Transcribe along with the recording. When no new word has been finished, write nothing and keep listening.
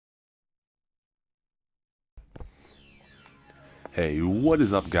Hey, what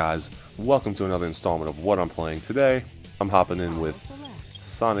is up guys? Welcome to another installment of what I'm playing today. I'm hopping in with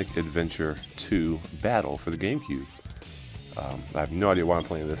Sonic Adventure 2 Battle for the GameCube. I have no idea why I'm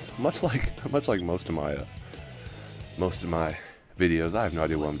playing this. Much like most of my videos, I have no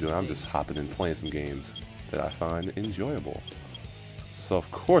idea what I'm doing. I'm just hopping in playing some games that I find enjoyable. So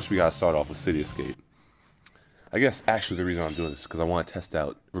of course we gotta start off with City Escape. I guess actually the reason I'm doing this is because I want to test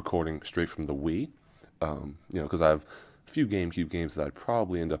out recording straight from the Wii. Because I have a few GameCube games that I'd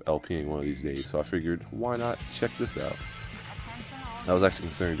probably end up LPing one of these days, so I figured, why not check this out? I was actually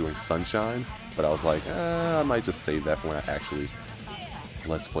considering doing Sunshine, but I was like, I might just save that for when I actually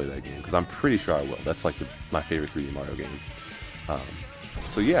let's play that game, because I'm pretty sure I will. That's like my favorite 3D Mario game.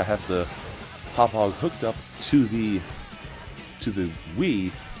 So yeah, I have the Hop Hog hooked up to the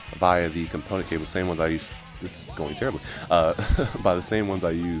Wii via the component cable, same ones I use. This is going terribly. By the same ones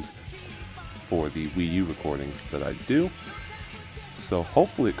I use for the Wii U recordings that I do. So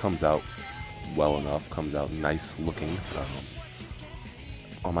hopefully it comes out well enough, comes out nice looking.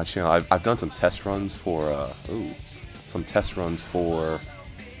 On my channel, I've done some test runs for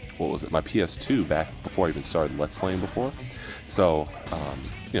what was it, my PS2 back before I even started Let's Playing before. So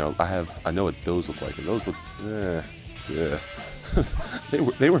I know what those look like, and those looked yeah.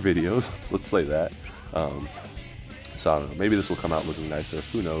 they were videos. Let's say that. So I don't know, maybe this will come out looking nicer,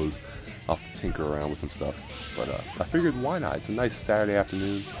 who knows. I'll have to tinker around with some stuff, but I figured why not. It's a nice Saturday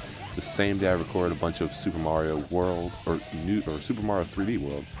afternoon, the same day I recorded a bunch of Super Mario World, or Super Mario 3D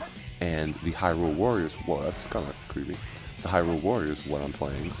World, and the Hyrule Warriors. Whoa, that's kind of creepy. The Hyrule Warriors is what I'm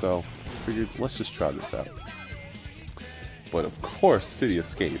playing, so I figured let's just try this out. But of course, City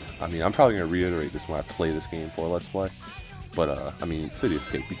Escape. I mean, I'm probably going to reiterate this when I play this game for Let's Play, but I mean, City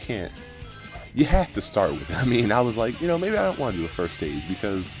Escape, you have to start with it. I mean, I was like, maybe I don't want to do the first stage,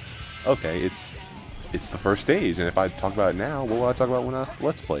 because okay, it's the first stage, and if I talk about it now, what will I talk about when I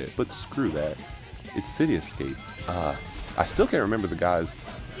Let's Play it? But screw that. It's City Escape. I still can't remember the guys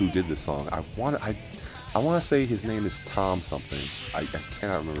who did this song. I want to say his name is Tom something. I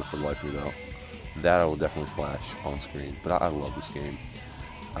cannot remember for the life of me though. That I will definitely flash on screen. But I love this game.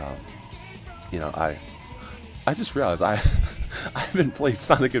 I just realized I haven't played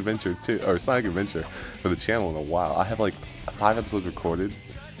Sonic Adventure 2 or Sonic Adventure for the channel in a while. I have like 5 episodes recorded.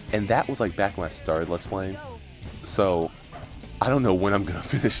 And that was like back when I started Let's Playing, so I don't know when I'm going to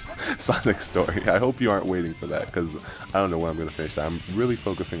finish Sonic's story. I hope you aren't waiting for that, because I don't know when I'm going to finish that. I'm really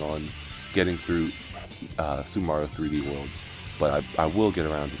focusing on getting through Super Mario 3D World, but I will get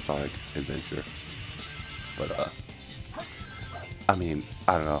around to Sonic Adventure. But, I mean,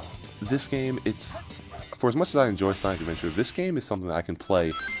 I don't know. This game, for as much as I enjoy Sonic Adventure, this game is something that I can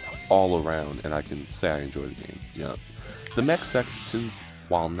play all around, and I can say I enjoy the game. The mech sections,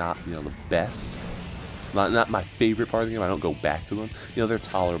 while not, the best, not my favorite part of the game, I don't go back to them. They're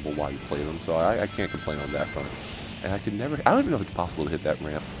tolerable while you play them, so I can't complain on that front. And I don't even know if it's possible to hit that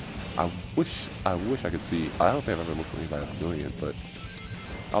ramp. I wish I could see. I don't think I've ever looked at anybody else doing it, but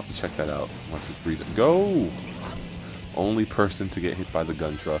I'll have to check that out once we're free to go. Only person to get hit by the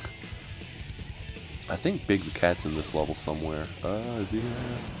gun truck. I think Big the Cat's in this level somewhere. Is he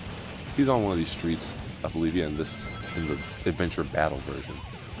there? He's on one of these streets, I believe, yeah, in the Adventure Battle version.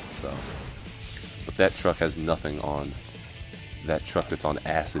 So, but that truck has nothing on that truck that's on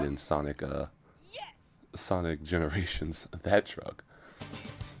acid in Sonic Generations. That truck.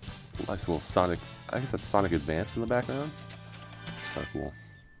 Nice little Sonic. I guess that's Sonic Advance in the background. It's kind of cool.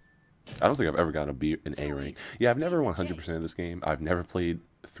 I don't think I've ever gotten an A rank. Yeah, I've never 100% of this game. I've never played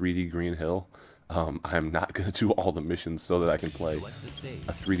 3D Green Hill. I'm not going to do all the missions so that I can play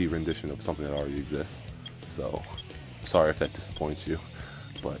a 3D rendition of something that already exists. So, sorry if that disappoints you,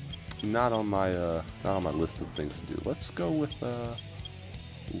 but not on my list of things to do. Let's go with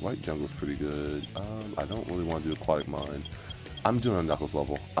White Jungle's pretty good. I don't really want to do Aquatic Mine. I'm doing a Knuckles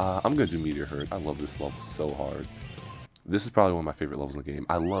level. I'm gonna do Meteor Herd. I love this level so hard. This is probably one of my favorite levels in the game.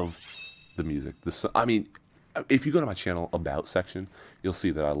 I love the music. I mean, if you go to my channel About section, you'll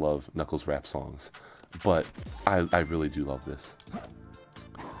see that I love Knuckles rap songs, but I really do love this.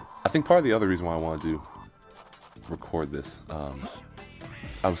 I think part of the other reason why I want to record this,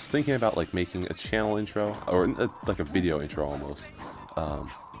 I was thinking about like making a channel intro, or like a video intro almost,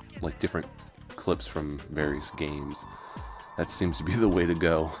 like different clips from various games. That seems to be the way to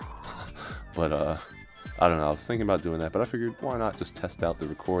go. But I don't know, I was thinking about doing that, but I figured why not just test out the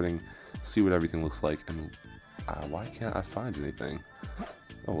recording, see what everything looks like, and why can't I find anything?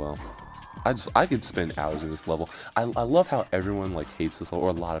 Oh well. I could spend hours in this level. I love how everyone like hates this level,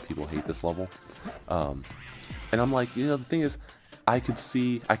 or a lot of people hate this level. And I'm like, the thing is, I can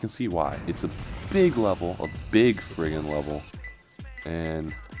see why. It's a big level, a big friggin' level.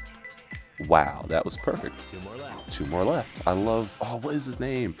 And wow, that was perfect. Two more left. I love, oh, what is his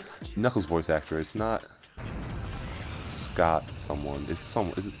name? Knuckles voice actor. It's not Scott someone. It's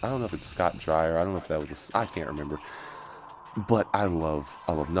someone, I don't know if it's Scott Dreyer. I don't know if that was I can't remember. But I love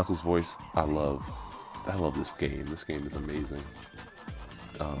Knuckles voice. I love this game. This game is amazing.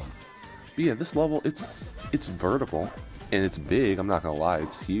 But yeah, this level, it's vertical and it's big. I'm not gonna lie,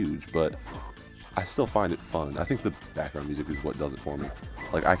 it's huge, but I still find it fun. I think the background music is what does it for me.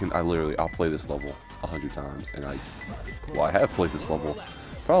 Like I'll play this level 100 times, and I have played this level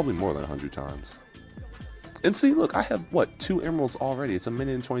probably more than 100 times. And see, look, I have what, 2 emeralds already. It's 1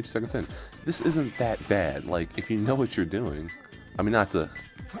 minute and 22 seconds in. This isn't that bad. Like, if you know what you're doing, I mean, not to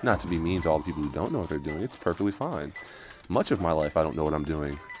be mean to all the people who don't know what they're doing. It's perfectly fine. Much of my life, I don't know what I'm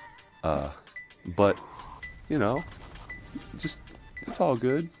doing. But you know, just it's all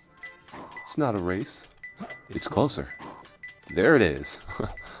good. It's not a race. It's closer. There it is.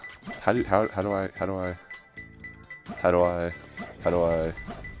 How do I?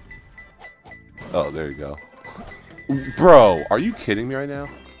 Oh, there you go. Bro, are you kidding me right now?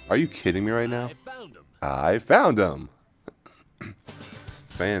 Are you kidding me right now? I found him.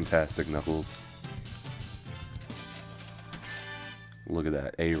 Fantastic, Knuckles. Look at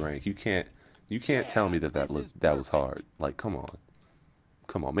that, A rank. You can't tell me that was hard. Like, come on.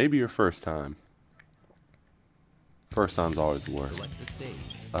 Come on, maybe your first time. First time's always the worst.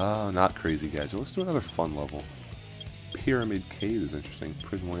 Not Crazy Gadget. Let's do another fun level. Pyramid Cave is interesting.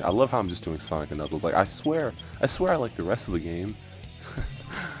 Prison Lane. I love how I'm just doing Sonic and Knuckles. Like, I swear I like the rest of the game.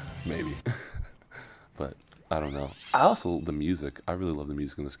 Maybe. But I don't know. The music. I really love the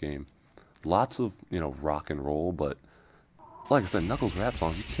music in this game. Lots of, rock and roll, but like I said, Knuckles rap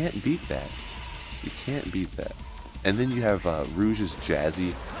songs, you can't beat that. You can't beat that. And then you have Rouge's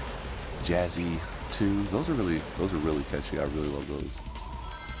jazzy tunes. Those are really catchy. I really love those.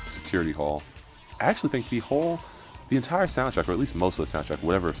 Security Hall. I actually think the entire soundtrack, or at least most of the soundtrack,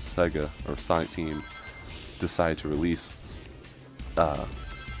 whatever Sega or Sonic team decide to release,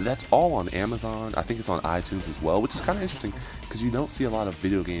 that's all on Amazon. I think it's on iTunes as well, which is kind of interesting because you don't see a lot of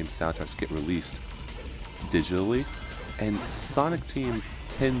video game soundtracks get released digitally, and Sonic team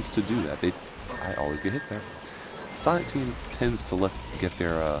tends to do that. I always get hit there. Sonic team tends to get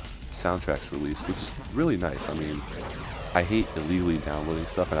their soundtracks released, which is really nice. I mean, I hate illegally downloading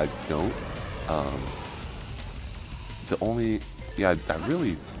stuff, and I don't. I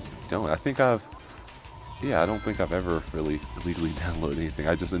really don't. I don't think I've ever really illegally downloaded anything.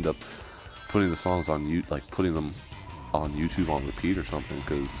 I just end up putting the songs on putting them on YouTube on repeat or something,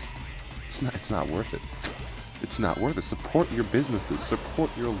 because it's not worth it. It's not worth it. Support your businesses. Support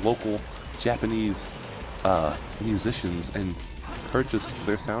your local Japanese musicians and purchase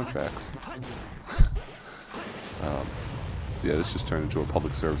their soundtracks. Yeah, this just turned into a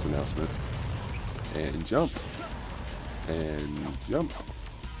public service announcement. And jump. And jump.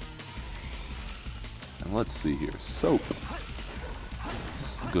 And let's see here. Soap.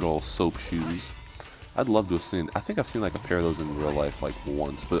 Good old soap shoes. I'd love to have seen, I think I've seen like a pair of those in real life like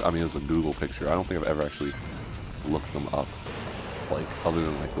once, but I mean it was a Google picture. I don't think I've ever actually looked them up, like other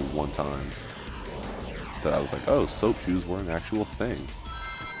than like the one time that I was like, oh, soap shoes were an actual thing.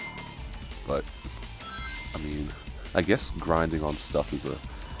 But I mean, I guess grinding on stuff is a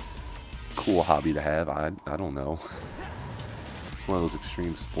cool hobby to have. I don't know. It's one of those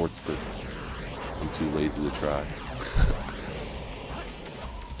extreme sports that I'm too lazy to try.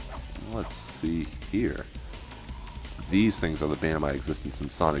 Let's see here. These things are the bane of my existence in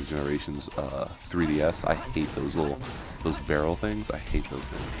Sonic Generations 3DS. I hate those barrel things. I hate those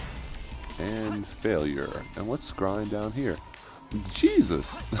things. And failure. And let's grind down here.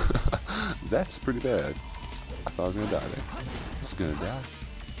 Jesus! That's pretty bad. I thought I was gonna die there. Just gonna die.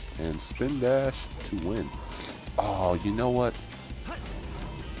 And spin dash to win. Oh, you know what?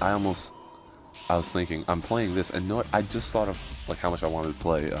 I was thinking, I'm playing this, and I just thought of like how much I wanted to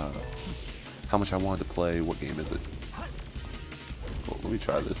play. What game is it? Well, let me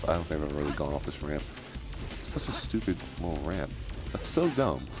try this. I don't think I've ever really gone off this ramp. It's such a stupid little ramp. That's so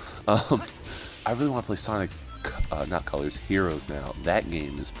dumb. I really want to play Sonic, not Colors, Heroes now. That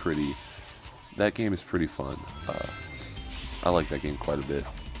game is pretty fun. I like that game quite a bit.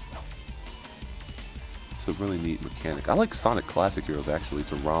 It's a really neat mechanic. I like Sonic Classic Heroes, actually.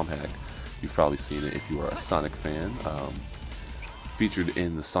 It's a ROM hack. You've probably seen it if you are a Sonic fan. Featured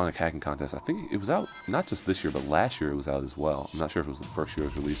in the Sonic Hacking Contest. I think it was out not just this year, but last year it was out as well. I'm not sure if it was the first year it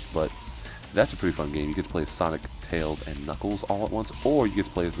was released, but that's a pretty fun game. You get to play as Sonic, Tails, and Knuckles all at once, or you get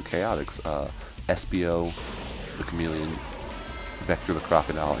to play as the Chaotix, Espio, the Chameleon, Vector the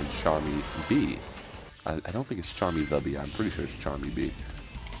Crocodile, and Charmy B. I don't think it's Charmy the Bee. I'm pretty sure it's Charmy B.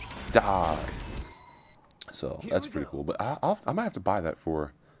 Die! So, that's pretty cool. But I might have to buy that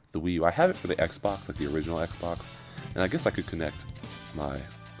for the Wii U. I have it for the Xbox, like the original Xbox. And I guess I could connect my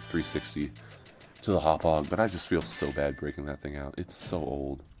 360 to the Hop-Hog, but I just feel so bad breaking that thing out. It's so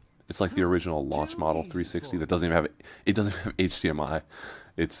old. It's like the original launch model 360 that doesn't even have it doesn't have HDMI.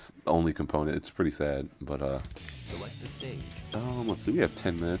 It's the only component. It's pretty sad, but select the stage. Let's see. We have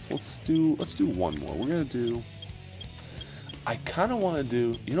 10 minutes. Let's do one more. We're gonna do. I kind of want to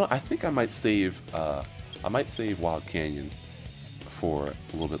do. You know, I think I might save. I might save Wild Canyon for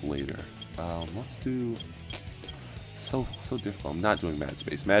a little bit later. Let's do. So difficult. I'm not doing Mad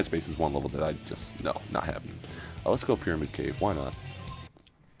Space. Mad Space is one level that I just no, not happening. Let's go Pyramid Cave. Why not?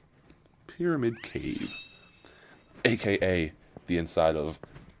 Pyramid Cave, aka the inside of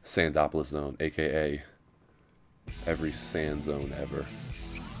Sandopolis Zone, aka every sand zone ever.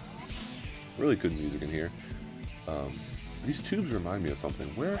 Really good music in here. These tubes remind me of something.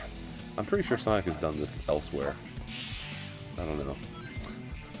 Where? I'm pretty sure Sonic has done this elsewhere. I don't know.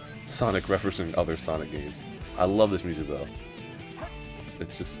 Sonic referencing other Sonic games. I love this music though.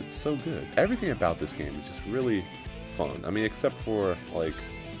 It's so good. Everything about this game is just really fun. I mean, except for like,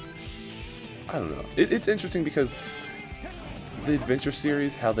 I don't know. It's interesting because the Adventure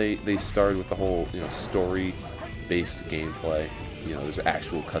series, how they started with the whole, you know, story-based gameplay. You know, there's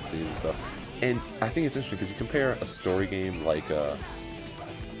actual cutscenes and stuff. And I think it's interesting because you compare a story game like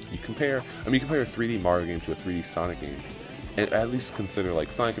you compare a 3D Mario game to a 3D Sonic game, and at least consider like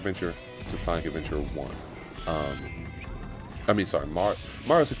Sonic Adventure to Sonic Adventure 1. I mean, sorry, Mario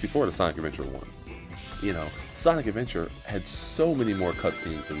 64 to Sonic Adventure 1. You know, Sonic Adventure had so many more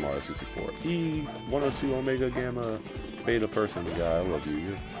cutscenes than Mario 64. E102 Omega Gamma Beta person guy, I love you.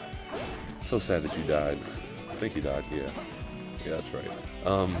 You're so sad that you died. I think you died, yeah. Yeah, that's right.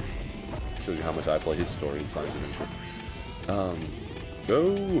 Shows you how much I play his story in Sonic Adventure.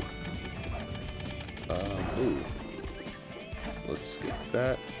 Go! Ooh. Let's get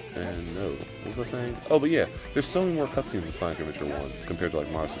that. And no. What was I saying? Oh, but yeah, there's so many more cutscenes in Sonic Adventure 1 compared to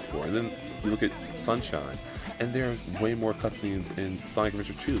like Mario 64. And then you look at Sunshine, and there are way more cutscenes in Sonic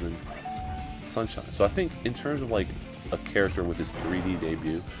Adventure 2 than Sunshine. So I think in terms of like a character with his 3D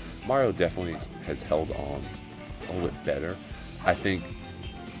debut, Mario definitely has held on a little bit better. I think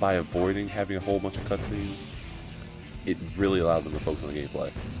by avoiding having a whole bunch of cutscenes, it really allowed them to focus on the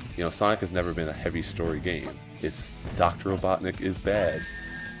gameplay. You know, Sonic has never been a heavy story game. It's Dr. Robotnik is bad.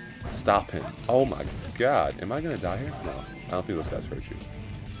 Stop him. Oh my god. Am I gonna die here? No. I don't think those guys hurt you.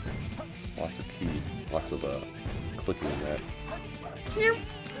 Lots of clicking in that.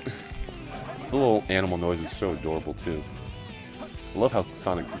 The little animal noise is so adorable too. I love how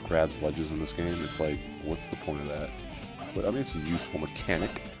Sonic grabs ledges in this game. It's like, what's the point of that? But I mean, it's a useful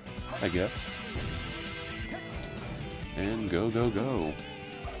mechanic, I guess. And go, go, go.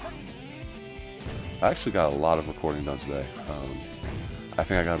 I actually got a lot of recording done today. I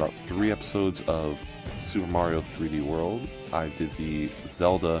think I got about 3 episodes of Super Mario 3D World. I did the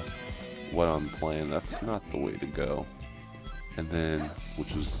Zelda What I'm Playing. That's not the way to go. And then,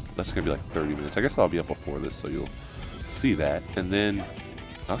 that's gonna be like 30 minutes. I guess I'll be up before this, so you'll see that. And then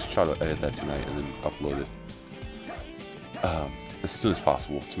I'll just try to edit that tonight and then upload it as soon as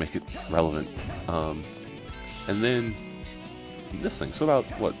possible to make it relevant. And then this thing. So about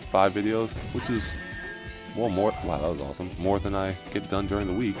what, 5 videos, which is well more. Wow, that was awesome. More than I get done during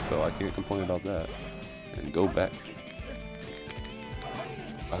the week, so I can't complain about that. And go back.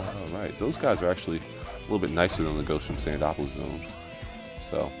 Alright, those guys are actually a little bit nicer than the ghosts from Sandopolis Zone.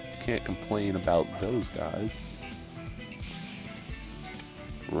 So, can't complain about those guys.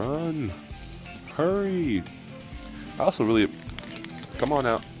 Run! Hurry! I also really... Come on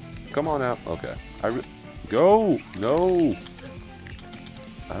out. Come on out. Okay. Go! No!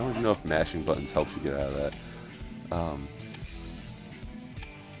 I don't even know if mashing buttons helps you get out of that.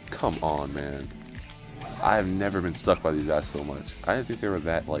 Come on, man. I have never been stuck by these guys so much. I didn't think they were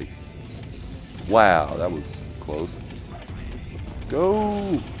that, like... Wow, that was close.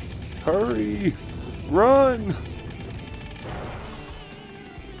 Go! Hurry! Run!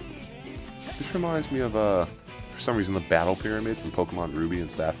 This reminds me of, for some reason, the Battle Pyramid from Pokemon Ruby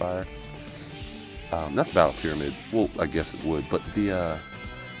and Sapphire. Not the Battle Pyramid. Well, I guess it would, but the,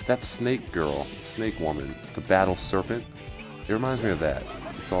 that snake girl, snake woman, the Battle Serpent, it reminds me of that.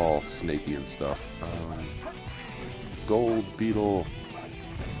 It's all snaky and stuff. Gold Beetle.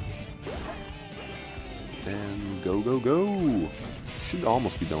 And go, go, go! Should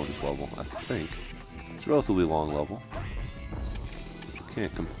almost be done with this level, I think. It's a relatively long level.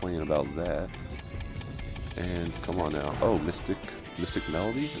 Can't complain about that. And come on now. Oh, Mystic Mystic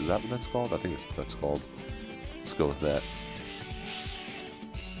Melody? Is that what that's called? I think that's what that's called. Let's go with that.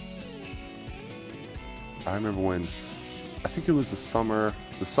 I remember when, I think it was the summer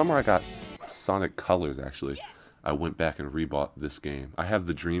I got Sonic Colors, actually. I went back and rebought this game. I have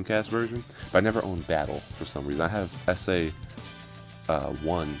the Dreamcast version, but I never owned Battle for some reason. I have SA1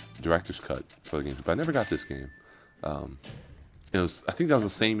 Director's Cut for the game, but I never got this game. It was, I think that was the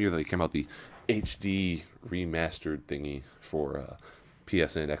same year that it came out, the HD remastered thingy for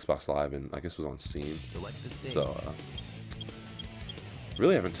PSN, Xbox Live, and I guess it was on Steam. So,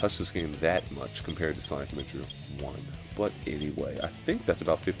 really haven't touched this game that much compared to Sonic Adventure 1. But anyway, I think that's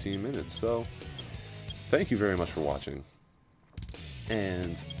about 15 minutes, so thank you very much for watching,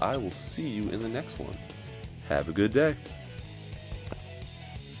 and I will see you in the next one. Have a good day.